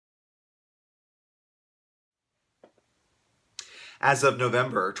As of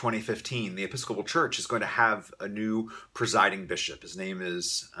November 2015, the Episcopal Church is going to have a new presiding bishop. His name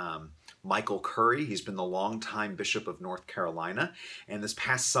is Michael Curry. He's been the longtime bishop of North Carolina. And this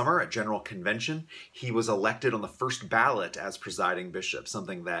past summer at General Convention, he was elected on the first ballot as presiding bishop,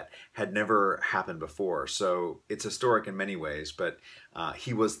 something that had never happened before. So it's historic in many ways, but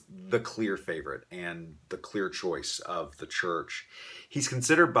he was the clear favorite and the clear choice of the church. He's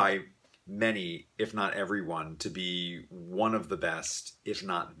considered by many, if not everyone, to be one of the best, if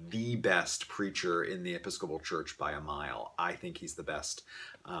not the best preacher in the Episcopal Church by a mile. I think he's the best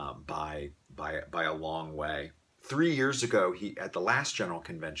by a long way. 3 years ago, at the last General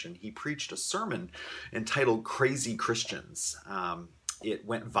Convention, he preached a sermon entitled Crazy Christians. It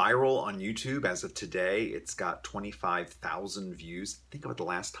went viral on YouTube as of today. It's got 25,000 views. Think about the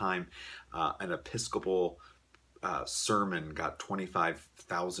last time an Episcopal sermon got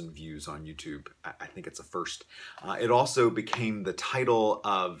 25,000 views on YouTube. I think it's a first. It also became the title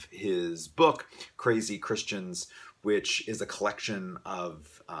of his book, Crazy Christians, which is a collection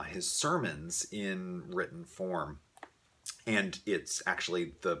of his sermons in written form. And it's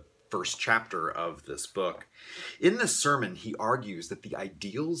actually the first chapter of this book. In this sermon, he argues that the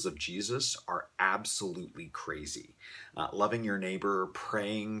ideals of Jesus are absolutely crazy. Loving your neighbor,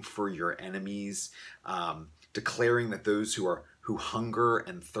 praying for your enemies, declaring that those who hunger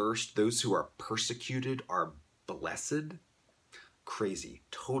and thirst, those who are persecuted are blessed. Crazy.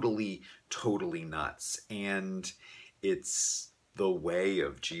 Totally, totally nuts. And it's the way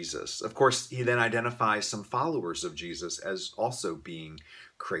of Jesus. Of course, he then identifies some followers of Jesus as also being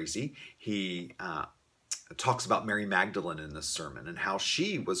crazy. He talks about Mary Magdalene in this sermon and how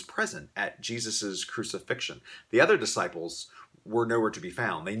she was present at Jesus's crucifixion. The other disciples were nowhere to be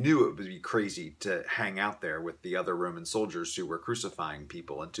found. They knew it would be crazy to hang out there with the other Roman soldiers who were crucifying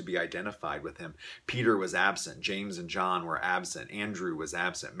people and to be identified with him. Peter was absent. James and John were absent. Andrew was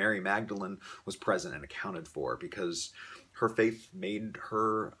absent. Mary Magdalene was present and accounted for because her faith made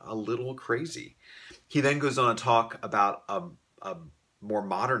her a little crazy. He then goes on to talk about a more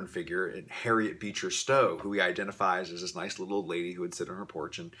modern figure, Harriet Beecher Stowe, who he identifies as this nice little old lady who would sit on her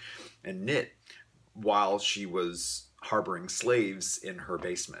porch and knit while she was harboring slaves in her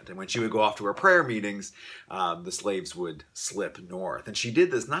basement. And when she would go off to her prayer meetings, the slaves would slip north. And she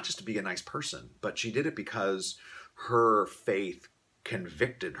did this not just to be a nice person, but she did it because her faith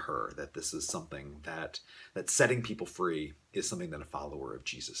convicted her that this is something that setting people free is something that a follower of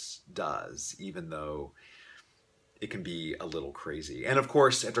Jesus does, even though it can be a little crazy. And of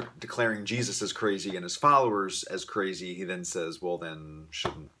course, after declaring Jesus as crazy and his followers as crazy, he then says, well, then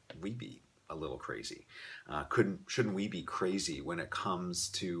shouldn't we be a little crazy? Shouldn't we be crazy when it comes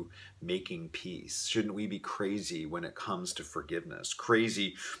to making peace? Shouldn't we be crazy when it comes to forgiveness?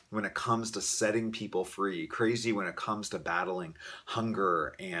 Crazy when it comes to setting people free? Crazy when it comes to battling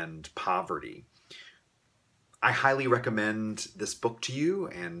hunger and poverty? I highly recommend this book to you,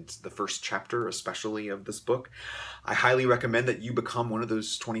 and the first chapter especially of this book. I highly recommend that you become one of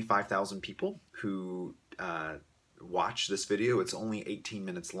those 25,000 people who watch this video. It's only 18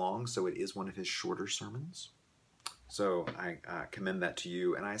 minutes long, so it is one of his shorter sermons. So I commend that to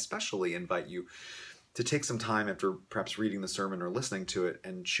you, and I especially invite you to take some time after perhaps reading the sermon or listening to it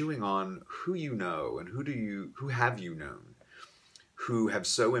and chewing on who you know and who have you known, who have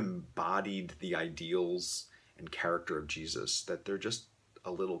so embodied the ideals and character of Jesus that they're just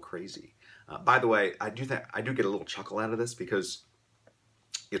a little crazy. By the way, I do get a little chuckle out of this because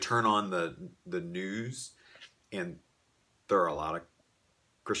you turn on the news and there are a lot of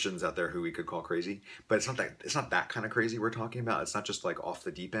Christians out there who we could call crazy, but it's not that kind of crazy we're talking about. It's not just like off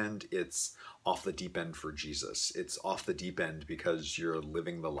the deep end. It's off the deep end for Jesus. It's off the deep end because you're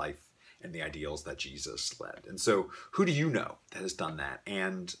living the life and the ideals that Jesus led. And so who do you know that has done that?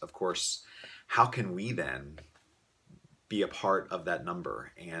 And of course, how can we then be a part of that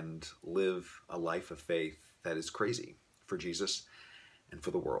number and live a life of faith that is crazy for Jesus and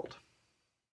for the world?